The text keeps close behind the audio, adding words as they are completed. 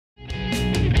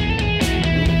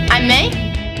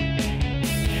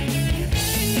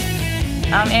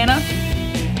I'm Anna.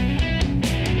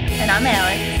 And I'm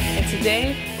Alex. And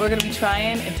today we're going to be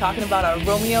trying and talking about our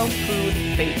Romeo food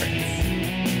favorites.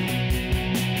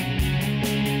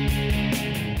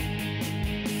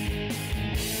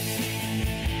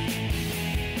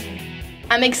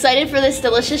 I'm excited for this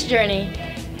delicious journey.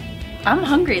 I'm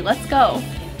hungry, let's go.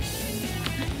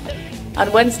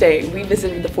 On Wednesday, we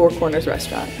visited the Four Corners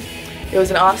restaurant. It was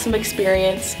an awesome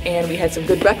experience and we had some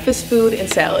good breakfast food and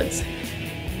salads.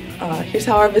 Here's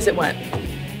how our visit went.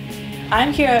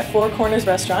 I'm here at Four Corners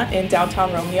restaurant in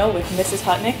downtown Romeo with Mrs.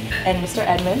 Hutnick and Mr.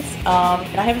 Edmonds,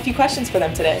 and I have a few questions for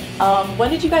them today.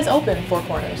 When did you guys open Four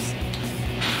Corners?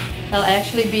 It'll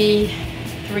actually be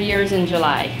 3 years in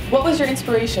July. What was your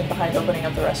inspiration behind opening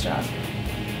up the restaurant?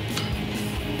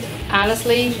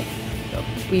 Honestly,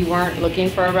 we weren't looking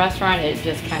for a restaurant, it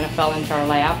just kind of fell into our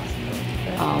lap.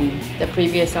 The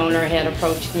previous owner had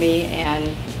approached me and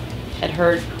had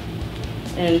heard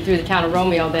through the town of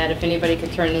Romeo that if anybody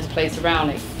could turn this place around,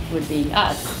 it would be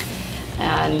us.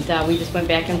 And we just went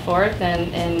back and forth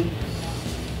and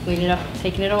we ended up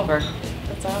taking it over.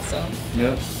 That's awesome.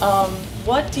 Yeah.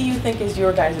 What do you think is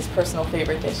your guys' personal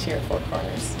favorite dish here at Four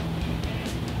Corners?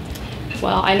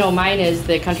 Well, I know mine is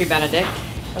the Country Benedict.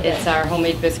 Okay. It's our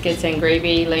homemade biscuits and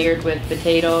gravy layered with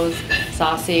potatoes,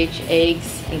 sausage,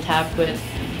 eggs, and topped with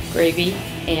gravy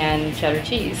and cheddar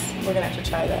cheese. We're gonna have to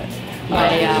try that.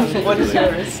 What is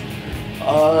yours?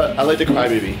 I like the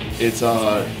crybaby. It's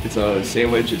a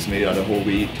sandwich. It's made out of whole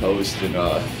wheat toast, and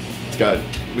it's got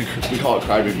we call it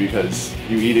crybaby because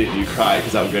you eat it and you cry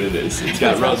because how good it is. It's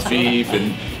got roast beef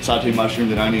and sauteed mushrooms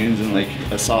and onions and like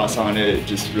a sauce on it.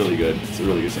 Just really good. It's a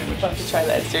really good sandwich. I'll have to try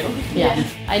that too. Yeah,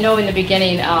 I know in the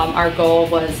beginning our goal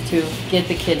was to get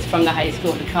the kids from the high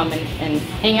school to come and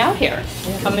hang out here.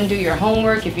 Yeah. Come and do your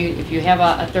homework. If you have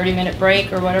a 30-minute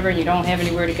break or whatever and you don't have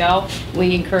anywhere to go,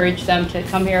 we encourage them to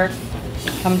come here,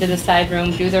 come to the side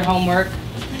room, do their homework.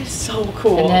 That is so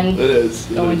cool. And then It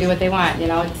go and is. do what they want. You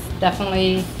know, it's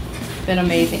definitely been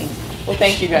amazing. Well,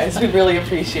 thank you guys. We really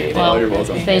appreciate it. Well, you're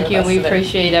welcome. Thank you. We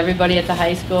appreciate everybody at the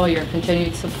high school, your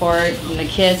continued support, and the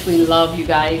kids. We love you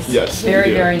guys. Yes, Very,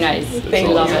 we do. very nice. Thank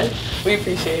We you. love it. We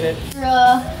appreciate it.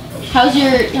 How's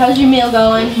your meal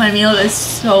going? My meal is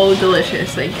so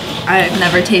delicious. Like, I've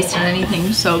never tasted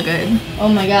anything so good. Oh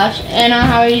my gosh. Anna,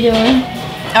 how are you doing?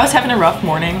 I was having a rough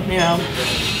morning, you know.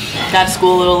 Got to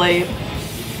school a little late.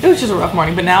 It was just a rough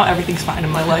morning, but now everything's fine in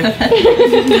my life.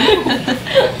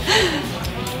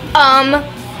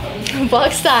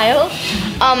 Vlog style.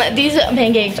 These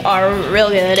pancakes are real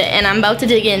good, and I'm about to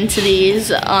dig into these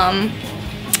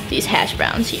hash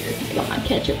browns here. I got my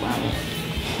ketchup on it.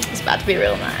 It's about to be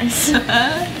real nice.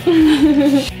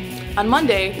 On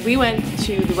Monday, we went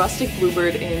to the Rustic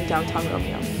Bluebird in downtown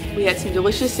Romeo. We had some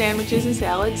delicious sandwiches and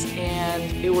salads, and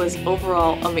it was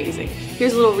overall amazing.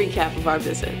 Here's a little recap of our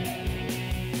visit.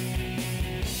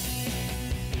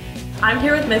 I'm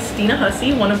here with Miss Dina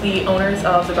Hussey, one of the owners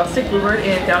of the Rustic Bluebird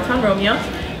in downtown Romeo,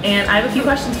 and I have a few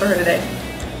questions for her today.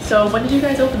 So when did you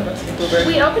guys open the Rustic Bluebird?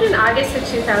 We opened in August of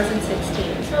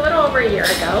 2016, so a little over a year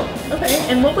ago. Okay,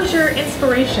 and what was your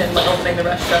inspiration when opening the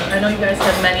restaurant? I know you guys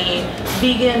have many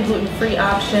vegan, gluten-free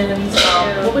options.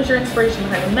 What was your inspiration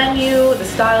behind the menu, the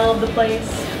style of the place?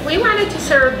 We wanted to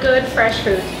serve good, fresh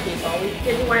food to people. We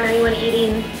didn't want anyone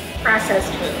eating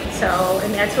processed food,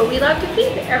 and that's what we love to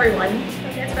feed everyone. So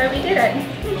that's why we did it.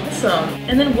 Awesome.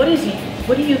 And then what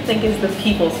do you think is the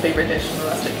people's favorite dish from the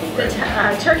Rustic Bluebird?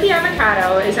 Turkey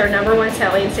avocado is our #1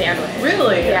 selling sandwich.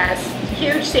 Really? Yes.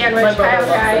 Huge sandwich, My brother Kyle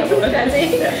guy, loves that one. does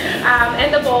he? Yeah.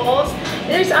 And the bowls.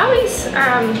 There's always,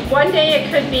 one day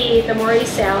it could be the Maurice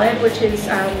salad, which is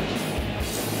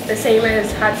the same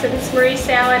as Hudson's Maurice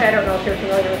salad. I don't know if you're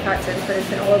familiar with Hudson's, but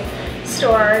it's an old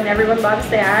store and everyone loves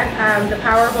that. The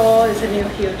Power Bowl is a new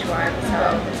huge one,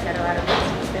 so it's got a lot of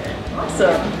recipes there.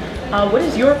 Awesome. What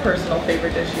is your personal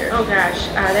favorite dish here? Oh gosh,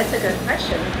 that's a good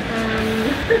question.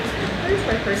 What is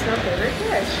my personal favorite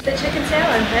dish? The chicken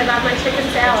salad. I love my chicken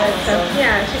salad. So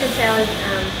yeah, chicken salad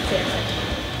sandwich.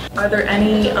 Are there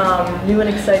any new and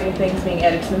exciting things being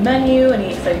added to the menu?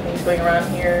 Any exciting things going around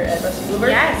here at Rustic Bluebird?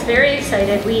 Yes, very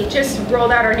excited. We just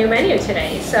rolled out our new menu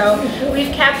today. So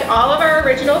we've kept all of our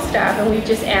original stuff and we've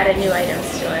just added new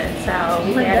items to it. So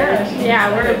we've added, yeah,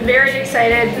 we're very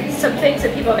excited. Some things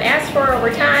that people have asked for over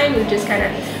time, we've just kind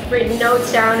of written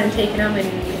notes down and taken them and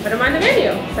put them on the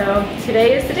menu. So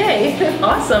today is the day.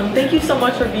 Awesome. Thank you so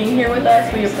much for being here with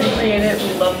us. We appreciate it.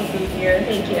 We love the food here.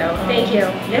 Thank you. Thank you.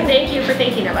 And thank you for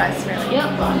thinking of us, really.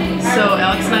 Yep. So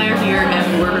Alex and I are here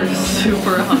and we're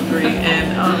super hungry,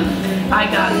 and I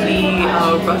got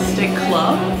the Rustic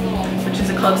Club, which is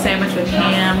a club sandwich with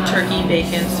ham, turkey,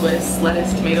 bacon, Swiss,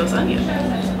 lettuce, tomatoes, onion.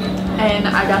 And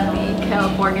I got the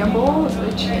California bowl,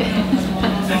 which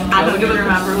I don't even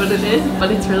remember what it is,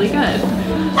 but it's really good.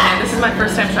 And this is my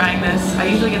first time trying this. I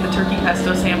usually get the turkey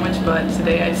pesto sandwich, but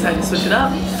today I decided to switch it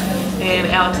up. And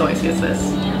Alex always gets this.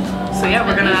 So yeah,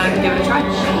 we're gonna give it a try.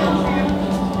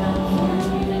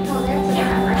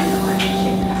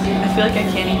 I feel like I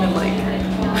can't even like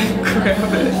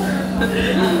grab it.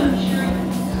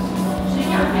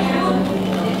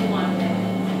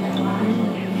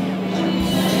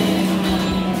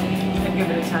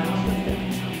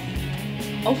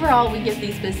 Overall, we give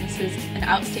these businesses an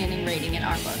outstanding rating in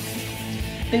our book.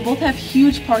 They both have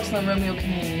huge parts in the Romeo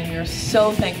community, and we are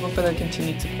so thankful for their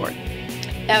continued support.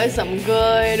 That was some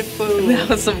good food. That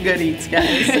was some good eats,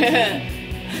 guys.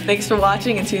 Thanks for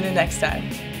watching, and tune in next time.